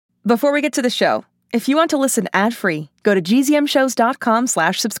Before we get to the show, if you want to listen ad-free, go to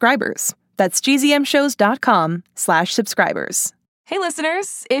gzmshows.com/subscribers. That's gzmshows.com/subscribers. Hey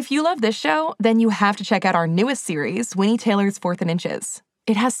listeners, if you love this show, then you have to check out our newest series, Winnie Taylor's 4th and Inches.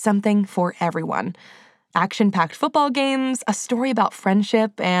 It has something for everyone. Action-packed football games, a story about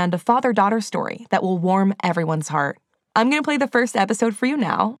friendship, and a father-daughter story that will warm everyone's heart. I'm going to play the first episode for you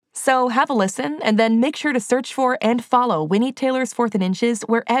now, so have a listen and then make sure to search for and follow Winnie Taylor's 4th and Inches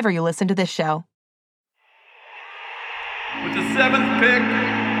wherever you listen to this show. With the 7th pick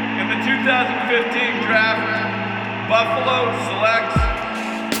in the 2015 draft, Buffalo selects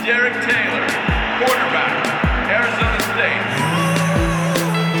Derek Taylor, quarterback, Arizona State.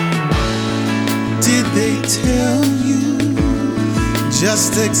 Did they tell you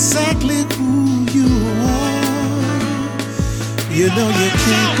just exactly who you are? You know you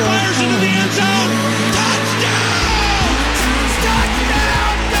can't go home again. Touchdown,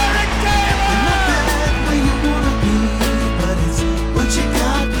 Derek Taylor! Not that where you wanna be, but it's what you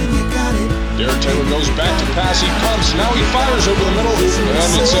got when you got it. Derek Taylor goes back to pass, he pumps, now he fires over the middle, and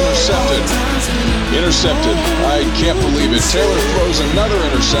it's intercepted. Intercepted. I can't believe it. Taylor throws another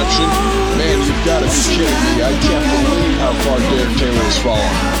interception. Man, you've got to be kidding me. I can't believe how far Derek Taylor has fallen.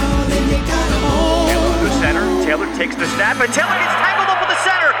 Taylor to the center. Taylor takes the snap, and Taylor gets tangled up with the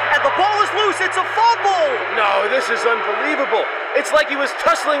center, and the ball is loose. It's a fumble. No, this is unbelievable. It's like he was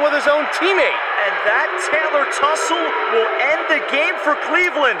tussling with his own teammate. And that Taylor tussle will end the game for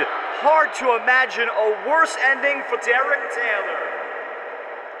Cleveland. Hard to imagine a worse ending for Derek Taylor.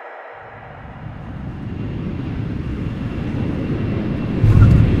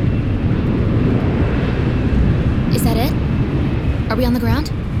 Is that it? Are we on the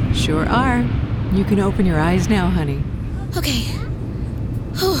ground? Sure are. You can open your eyes now, honey. Okay.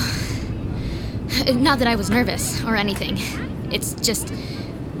 Whew. Not that I was nervous or anything. It's just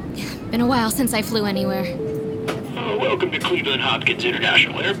been a while since I flew anywhere. Welcome to Cleveland Hopkins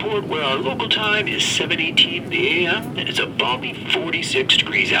International Airport, where our local time is 7:18 in the a.m. and it's a balmy 46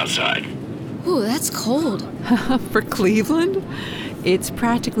 degrees outside. Ooh, that's cold. For Cleveland? It's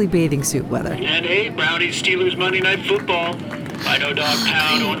practically bathing suit weather. And hey, Brownies Steelers Monday Night Football. I know Dog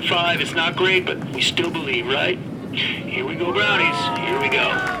Pound 0-5, it's not great, but we still believe, right? Here we go, Brownies. Here we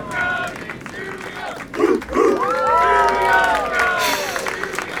go.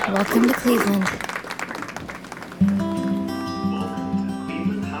 Welcome to Cleveland.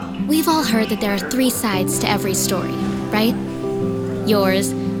 We've all heard that there are 3 sides to every story, right?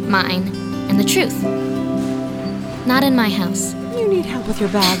 Yours, mine, and the truth. Not in my house. You need help with your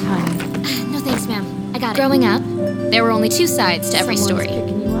bag, honey. No thanks, ma'am. I got it. Growing up, there were only 2 sides to every story.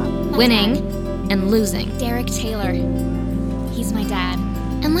 Picking you up. Winning and losing. Derek Taylor. He's my dad.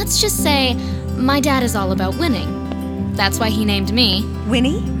 And let's just say, my dad is all about winning. That's why he named me.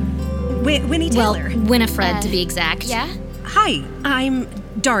 Winnie? Winnie Taylor. Well, Winifred, to be exact. Yeah? Hi, I'm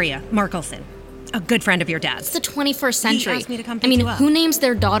Daria Markelson, a good friend of your dad's. It's the 21st century. He asked me to come pick you up. Who names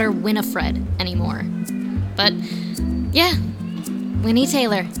their daughter Winifred anymore? But, yeah, Winnie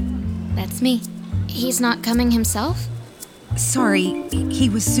Taylor. That's me. He's not coming himself? Sorry, he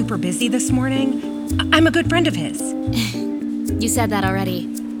was super busy this morning. I'm a good friend of his. You said that already.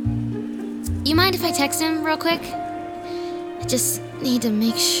 You mind if I text him real quick? I just need to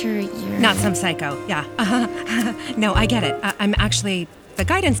make sure you're... Not some psycho, yeah. No, I get it. I'm actually the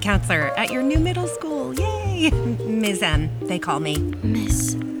guidance counselor at your new middle school. Yay! Ms. M, they call me.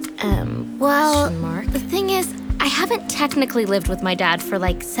 Miss M. Well, the thing is, I haven't technically lived with my dad for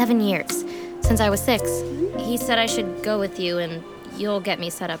like 7 years, since I was 6. He said I should go with you and you'll get me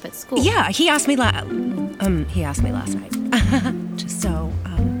set up at school. Yeah, he asked me last night. Just so,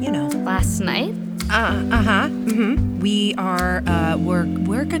 you know. Last night? We are,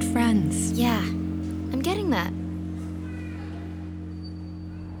 we're good friends. Yeah, I'm getting that.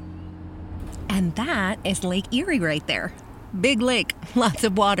 And that is Lake Erie right there. Big lake, lots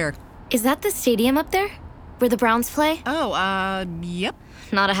of water. Is that the stadium up there? Where the Browns play? Oh, yep.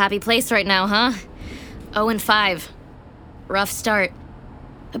 Not a happy place right now, huh? 0-5. Rough start.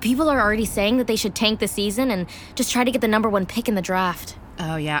 People are already saying that they should tank the season and just try to get the number 1 pick in the draft.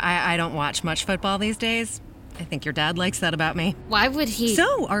 Oh, yeah, I don't watch much football these days. I think your dad likes that about me. Why would he?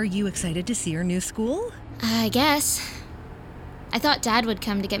 So, are you excited to see your new school? I guess. I thought Dad would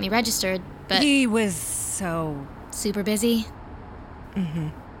come to get me registered, but... He was so... Super busy? Mm-hmm.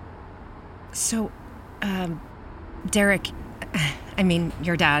 So, Derek, I mean,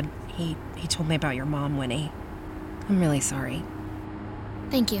 your dad, he told me about your mom, Winnie. I'm really sorry.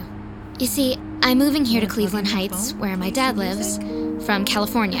 Thank you. You see, I'm moving here to Cleveland Heights, where my dad lives, from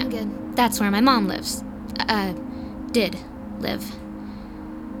California. That's where my mom lives. Did live.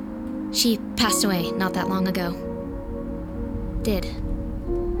 She passed away not that long ago. Did.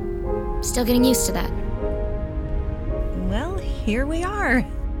 Still getting used to that. Well, here we are.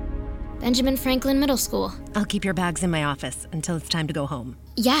 Benjamin Franklin Middle School. I'll keep your bags in my office until it's time to go home.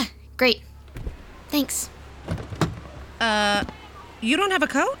 Yeah, great. Thanks. You don't have a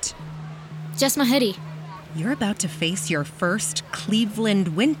coat? Just my hoodie. You're about to face your first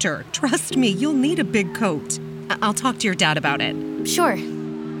Cleveland winter. Trust me, you'll need a big coat. I'll talk to your dad about it. Sure.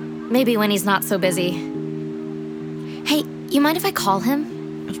 Maybe when he's not so busy. Hey, you mind if I call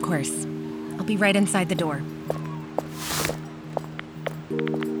him? Of course. I'll be right inside the door.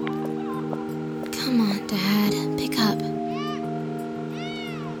 Come on, Dad. Pick up.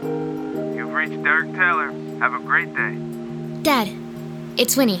 You've reached Derek Taylor. Have a great day. Dad,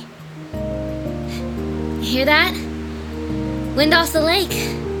 it's Winnie. You hear that? Wind off the lake.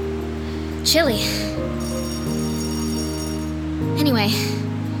 Chilly. Anyway,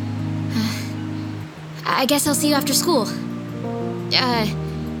 I guess I'll see you after school.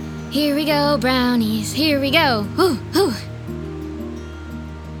 Here we go, brownies. Here we go. Ooh, ooh.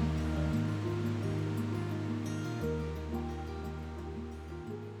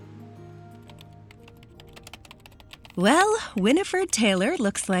 Well, Winifred Taylor,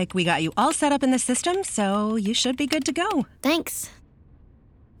 looks like we got you all set up in the system, so you should be good to go. Thanks,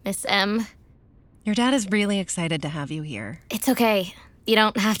 Miss M. Your dad is really excited to have you here. It's okay. You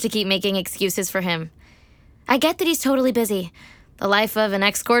don't have to keep making excuses for him. I get that he's totally busy. The life of an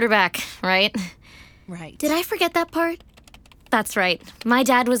ex-quarterback, right? Right. Did I forget that part? That's right. My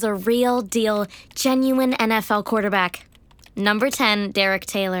dad was a real deal, genuine NFL quarterback. Number 10, Derek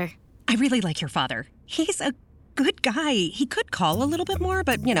Taylor. I really like your father. He's a good guy. He could call a little bit more,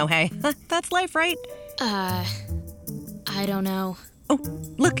 but, hey, that's life, right? I don't know. Oh,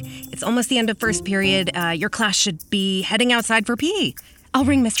 look, it's almost the end of first period. Your class should be heading outside for PE. I'll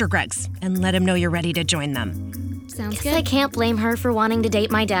ring Mr. Greggs and let him know you're ready to join them. Sounds good. I can't blame her for wanting to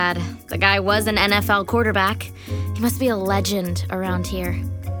date my dad. The guy was an NFL quarterback. He must be a legend around here.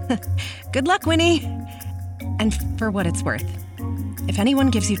 Good luck, Winnie. And for what it's worth, if anyone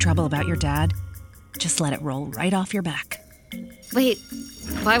gives you trouble about your dad, just let it roll right off your back. Wait,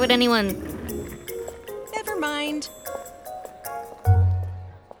 why would anyone... Never mind.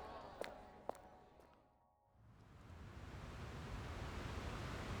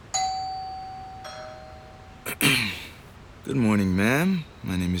 Good morning, ma'am.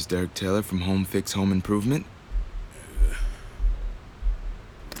 My name is Derek Taylor from Home Fix Home Improvement.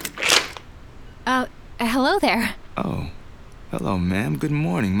 Hello there. Oh, hello, ma'am. Good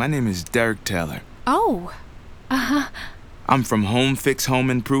morning. My name is Derek Taylor. Oh, I'm from Home Fix Home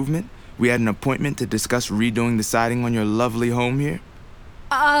Improvement. We had an appointment to discuss redoing the siding on your lovely home here.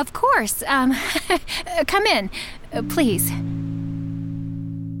 Of course. Come in, please.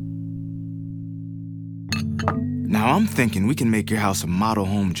 Now, I'm thinking we can make your house a model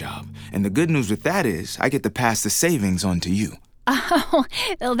home job. And the good news with that is I get to pass the savings on to you. Oh,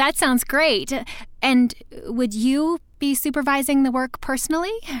 well, that sounds great. And would you be supervising the work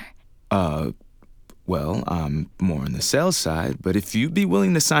personally? Well, I'm more on the sales side, but if you'd be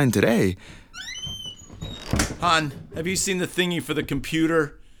willing to sign today... Hon, have you seen the thingy for the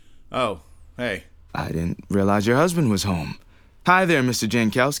computer? Oh, hey. I didn't realize your husband was home. Hi there, Mr.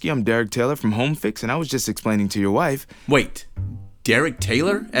 Jankowski. I'm Derek Taylor from Home Fix, and I was just explaining to your wife... Wait, Derek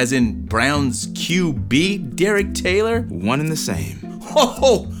Taylor? As in Brown's QB Derek Taylor? One and the same.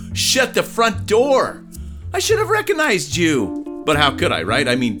 Oh, shut the front door. I should have recognized you. But how could I, right?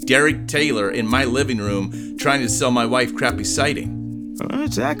 I mean, Derek Taylor in my living room trying to sell my wife crappy siding.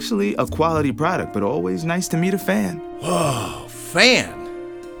 It's actually a quality product, but always nice to meet a fan. Oh, fan?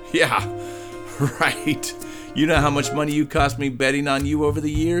 Yeah, right. You know how much money you cost me betting on you over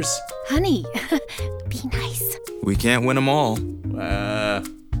the years? Honey, be nice. We can't win them all.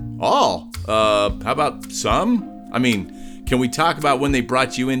 All? How about some? I mean, can we talk about when they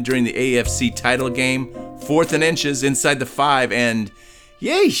brought you in during the AFC title game? 4th and inches inside the 5 and...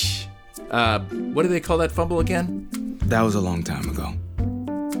 Yeesh! What do they call that fumble again? That was a long time ago.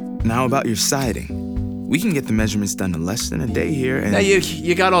 Now about your siding. We can get the measurements done in less than a day here and... Now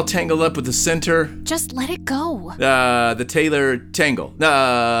you got all tangled up with the center. Just let it go. The Taylor tangle.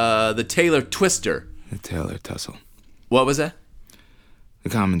 The Taylor twister. The Taylor tussle. What was that? The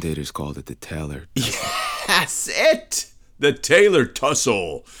commentators called it the Taylor tussle. That's it! The Taylor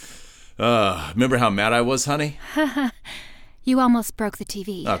tussle. Remember how mad I was, honey? You almost broke the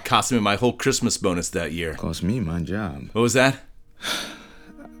TV. Cost me my whole Christmas bonus that year. Cost me my job. What was that?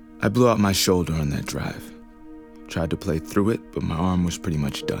 I blew out my shoulder on that drive. Tried to play through it, but my arm was pretty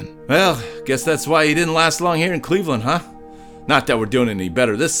much done. Well, guess that's why you didn't last long here in Cleveland, huh? Not that we're doing any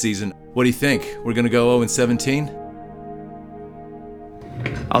better this season. What do you think? We're gonna go 0-17?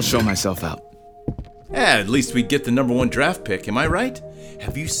 I'll show myself out. Yeah, at least we get the #1 draft pick, am I right?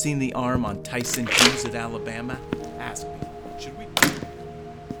 Have you seen the arm on Tyson Hughes at Alabama? Ask me. Should we...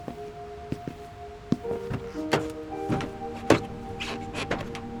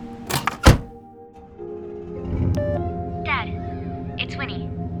 Dad, it's Winnie.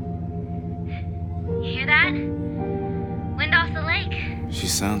 You hear that? Wind off the lake. She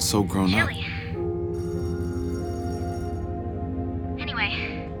sounds so grown up. Chilly.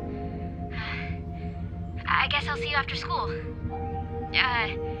 Anyway, I guess I'll see you after school.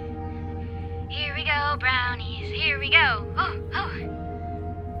 Here we go, brownies. Here we go. Oh.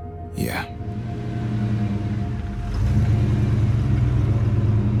 Yeah.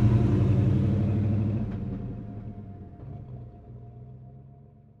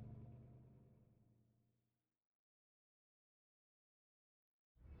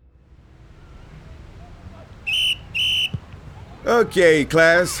 Okay,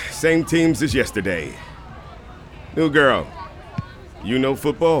 class. Same teams as yesterday. New girl, you know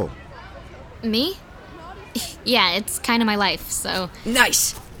football? Me? Yeah, it's kind of my life, so...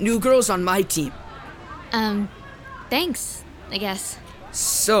 Nice! New girl's on my team. Thanks, I guess.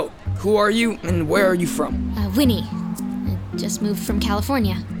 So, who are you and where are you from? Winnie. I just moved from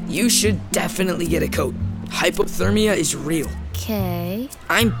California. You should definitely get a coat. Hypothermia is real. Okay.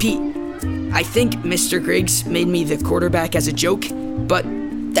 I'm Pete. I think Mr. Griggs made me the quarterback as a joke, but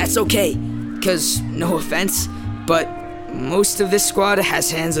that's okay, 'cause no offense, but most of this squad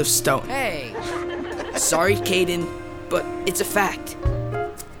has hands of stone. Hey! Sorry, Caden, but it's a fact.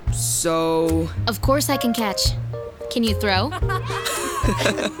 So... Of course I can catch. Can you throw?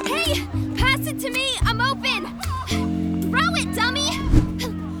 Hey! Pass it to me! I'm open! Throw it, dummy!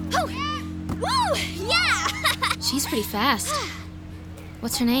 Woo! Yeah! She's pretty fast.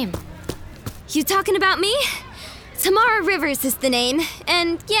 What's her name? You talking about me? Tamara Rivers is the name,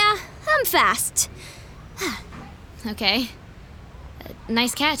 and yeah, I'm fast. Okay.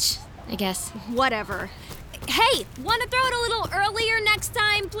 Nice catch, I guess. Whatever. Hey, want to throw it a little earlier next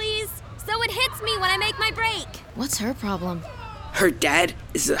time, please? So it hits me when I make my break. What's her problem? Her dad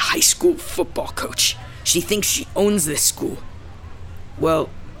is a high school football coach. She thinks she owns this school. Well,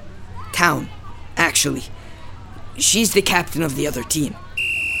 town, actually. She's the captain of the other team.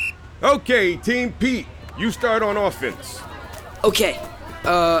 Okay, Team Pete, you start on offense. Okay,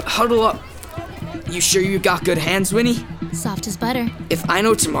 huddle up. You sure you got good hands, Winnie? Soft as butter. If I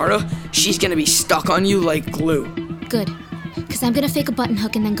know tomorrow, she's gonna be stuck on you like glue. Good, because I'm gonna fake a button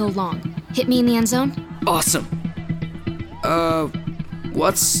hook and then go long. Hit me in the end zone. Awesome.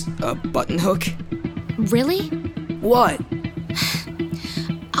 What's a button hook? Really? What?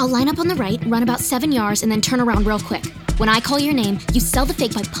 I'll line up on the right, run about 7 yards, and then turn around real quick. When I call your name, you sell the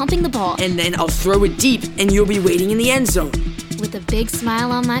fake by pumping the ball. And then I'll throw it deep, and you'll be waiting in the end zone. With a big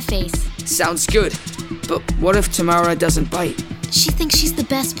smile on my face. Sounds good. But what if Tamara doesn't bite? She thinks she's the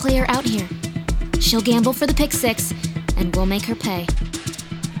best player out here. She'll gamble for the pick six, and we'll make her pay.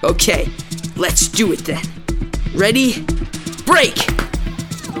 Okay, let's do it then. Ready? Break!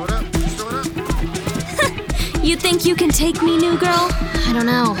 You think you can take me, new girl? I don't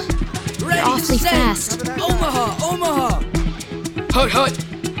know. Ready, You're awfully set. fast. Omaha! Hut!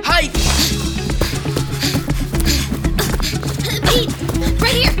 Hike! Pete!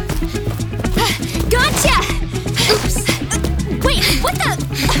 Right here! Gotcha! Oops. Wait, what the?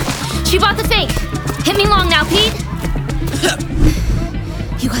 She bought the fake. Hit me long now, Pete.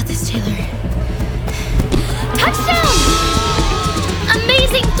 You got this, Taylor. Touchdown!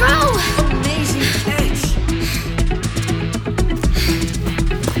 Amazing throw! Amazing catch!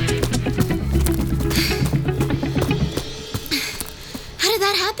 How did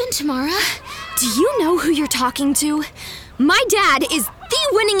that happen, Tamara? Do you know who you're talking to? My dad is the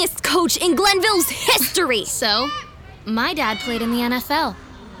winningest coach in Glenville's history. So, my dad played in the NFL.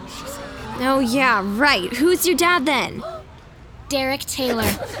 Oh yeah, right. Who's your dad then? Derek Taylor.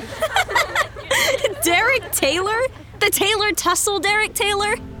 Derek Taylor? The Taylor Tussle Derek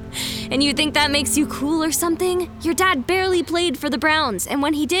Taylor? And you think that makes you cool or something? Your dad barely played for the Browns, and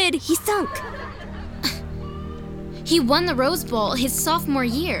when he did, he sunk. He won the Rose Bowl his sophomore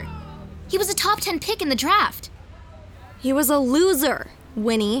year. He was a top 10 pick in the draft. He was a loser,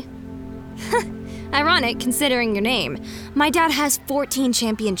 Winnie. Ironic, considering your name. My dad has 14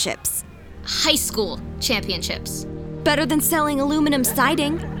 championships. High school championships. Better than selling aluminum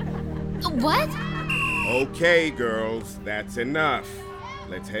siding. What? Okay, girls, that's enough.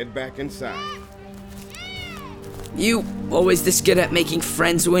 Let's head back inside. You always this good at making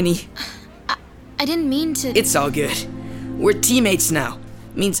friends, Winnie? I didn't mean to... It's all good. We're teammates now.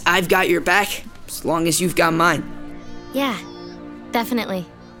 Means I've got your back as long as you've got mine. Yeah, definitely.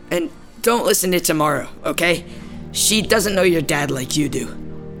 And don't listen to Tomorrow, okay? She doesn't know your dad like you do.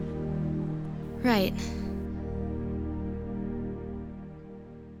 Right.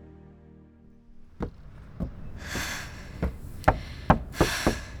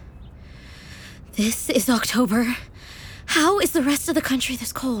 This is October. How is the rest of the country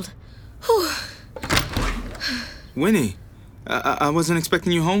this cold? Whew. Winnie, I wasn't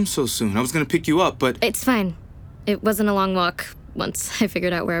expecting you home so soon. I was gonna pick you up, but... It's fine. It wasn't a long walk once I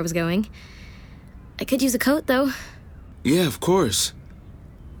figured out where I was going. I could use a coat, though. Yeah, of course.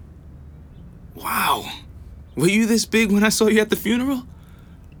 Wow. Were you this big when I saw you at the funeral?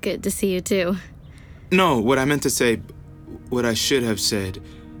 Good to see you, too. No, what I meant to say, what I should have said,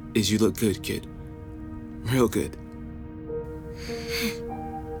 is you look good, kid. Real good.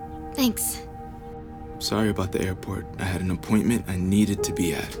 Thanks. Sorry about the airport. I had an appointment I needed to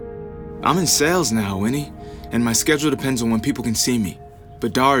be at. I'm in sales now, Winnie, and my schedule depends on when people can see me.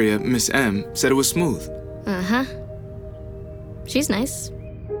 But Daria, Miss M, said it was smooth. Uh-huh. She's nice.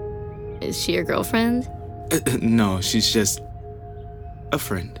 Is she your girlfriend? No, she's just a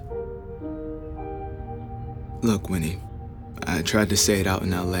friend. Look, Winnie, I tried to say it out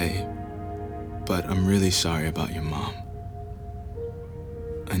in LA, but I'm really sorry about your mom.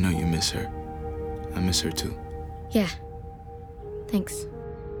 I know you miss her. I miss her too. Yeah. Thanks.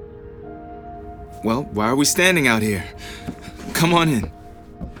 Well, why are we standing out here? Come on in.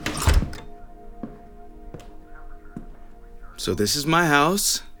 So this is my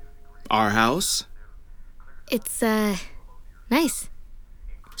house. Our house. It's, nice.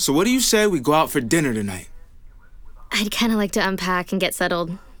 So what do you say we go out for dinner tonight? I'd kind of like to unpack and get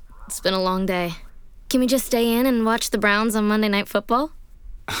settled. It's been a long day. Can we just stay in and watch the Browns on Monday Night Football?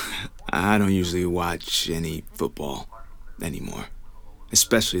 I don't usually watch any football anymore,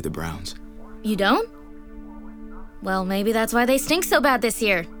 especially the Browns. You don't? Well, maybe that's why they stink so bad this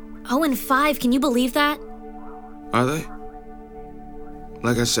year. 0-5, can you believe that? Are they?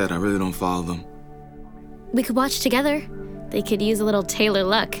 Like I said, I really don't follow them. We could watch together. They could use a little Taylor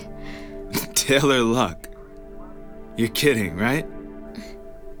luck. Taylor luck? You're kidding, right?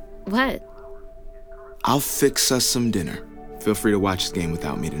 What? I'll fix us some dinner. Feel free to watch the game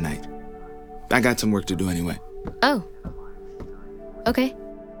without me tonight. I got some work to do anyway. Oh. Okay.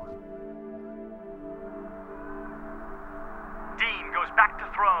 Dean goes back to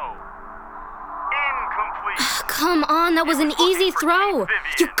throw. Incomplete. Come on, that was an easy throw.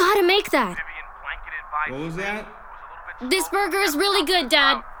 You gotta make that. What was that? This burger is really good,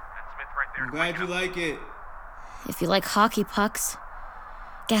 Dad. I'm glad you like it. If you like hockey pucks.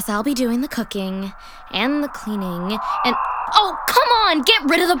 Guess I'll be doing the cooking and the cleaning and... Oh, come on! Get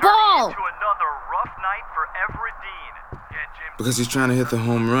rid of the ball! To another rough night for Everett Dean. Because he's trying to hit the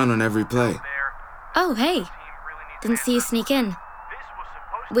home run on every play. Oh, hey. Didn't see you sneak in.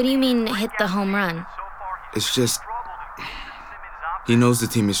 What do you mean, hit the home run? It's just... He knows the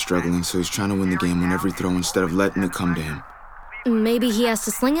team is struggling, so he's trying to win the game on every throw instead of letting it come to him. Maybe he has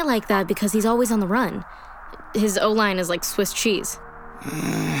to sling it like that because he's always on the run. His O-line is like Swiss cheese.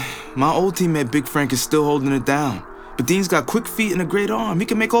 My old teammate Big Frank is still holding it down. But Dean's got quick feet and a great arm. He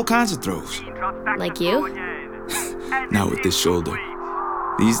can make all kinds of throws. Like you? Not with this shoulder.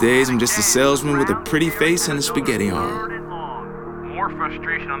 These days, I'm just a salesman with a pretty face and a spaghetti arm. More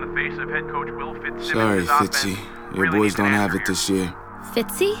frustration on the face of head coach Will Fitzsimmons. Sorry, Fitzy. Your boys don't have it this year.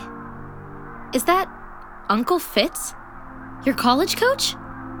 Fitzy? Is that Uncle Fitz? Your college coach?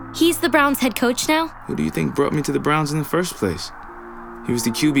 He's the Browns head coach now? Who do you think brought me to the Browns in the first place? He was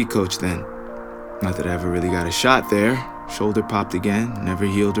the QB coach then. Not that I ever really got a shot there. Shoulder popped again, never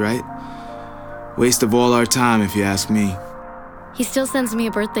healed right. Waste of all our time, if you ask me. He still sends me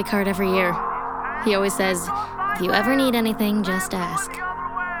a birthday card every year. He always says, if you ever need anything, just ask.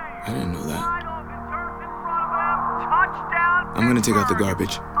 I didn't know that. I'm gonna take out the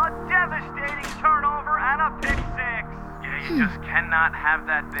garbage. A devastating turnover and a pick six. Yeah, you just cannot have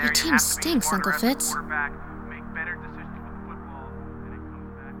that there. Your team stinks, Uncle Fitz. Make better decisions with the football, and it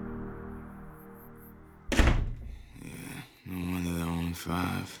comes back. No wonder they're on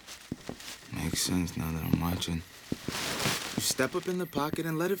 5. Makes sense now that I'm watching. You step up in the pocket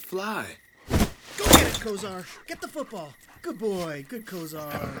and let it fly. Go get it, Kozar. Get the football. Good boy. Good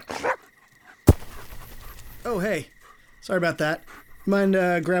Kozar. Oh, hey. Sorry about that. Mind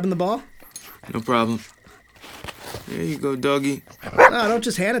grabbing the ball? No problem. There you go, doggy. No, don't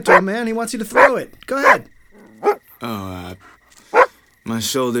just hand it to him, man. He wants you to throw it. Go ahead. Oh, my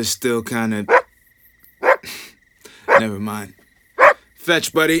shoulder's still kind of... Never mind.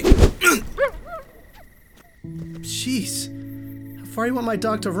 Fetch, buddy. Jeez. How far you want my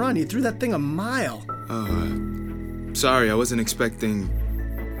dog to run? You threw that thing a mile. Sorry, I wasn't expecting...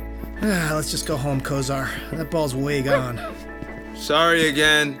 Let's just go home, Kozar. That ball's way gone. Sorry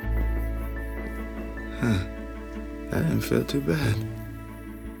again. That didn't feel too bad.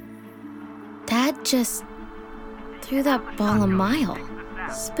 Dad just threw that ball a mile.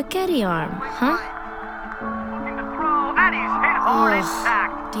 Spaghetti arm, huh?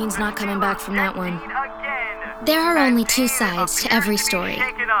 Oh, Dean's not coming back from that one. There are only two sides to every story.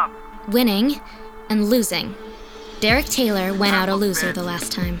 Winning and losing. Derek Taylor went out a loser the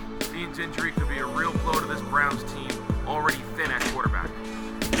last time. Dean's injury could be a real blow to this Browns team, already thin at quarterback.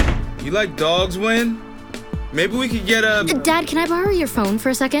 You like dogs, Win? Maybe we could get a... Dad, can I borrow your phone for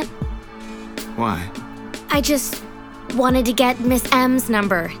a second? Why? I just wanted to get Miss M's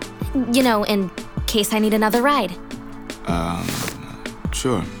number. You know, in case I need another ride.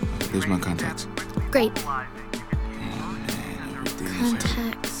 Sure. Here's my contacts. Great.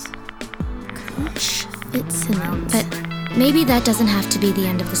 Contacts. Coach Fitzsimmons. But maybe that doesn't have to be the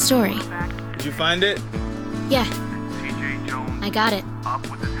end of the story. Did you find it? Yeah. I got it.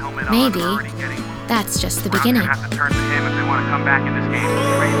 Maybe that's just the beginning. Have to turn to him if they want to come back in this game.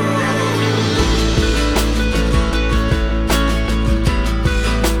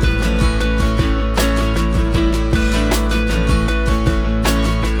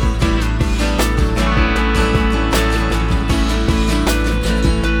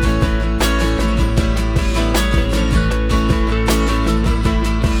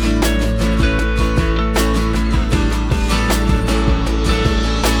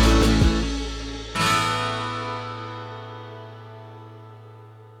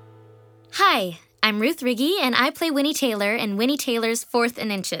 Hi, I'm Ruth Riggy, and I play Winnie Taylor in Winnie Taylor's 4th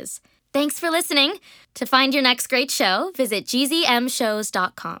and Inches. Thanks for listening. To find your next great show, visit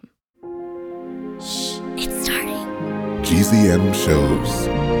gzmshows.com. Shh, it's starting. GZM Shows.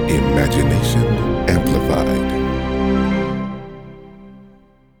 Imagination Amplified.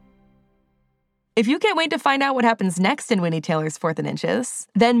 If you can't wait to find out what happens next in Winnie Taylor's 4th and Inches,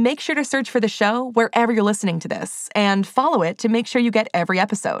 then make sure to search for the show wherever you're listening to this and follow it to make sure you get every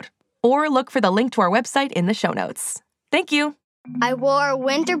episode. Or look for the link to our website in the show notes. Thank you. I wore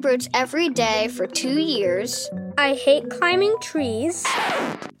winter boots every day for 2 years. I hate climbing trees.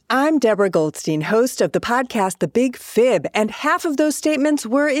 I'm Deborah Goldstein, host of the podcast The Big Fib, and half of those statements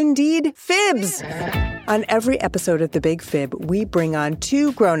were indeed fibs. On every episode of The Big Fib, we bring on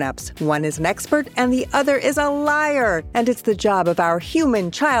two grown-ups. One is an expert and the other is a liar. And it's the job of our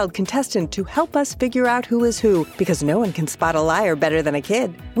human child contestant to help us figure out who is who, because no one can spot a liar better than a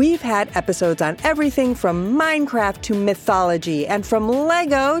kid. We've had episodes on everything from Minecraft to mythology and from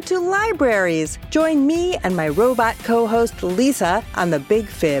Lego to libraries. Join me and my robot co-host Lisa on The Big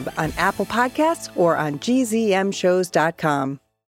Fib on Apple Podcasts or on gzmshows.com.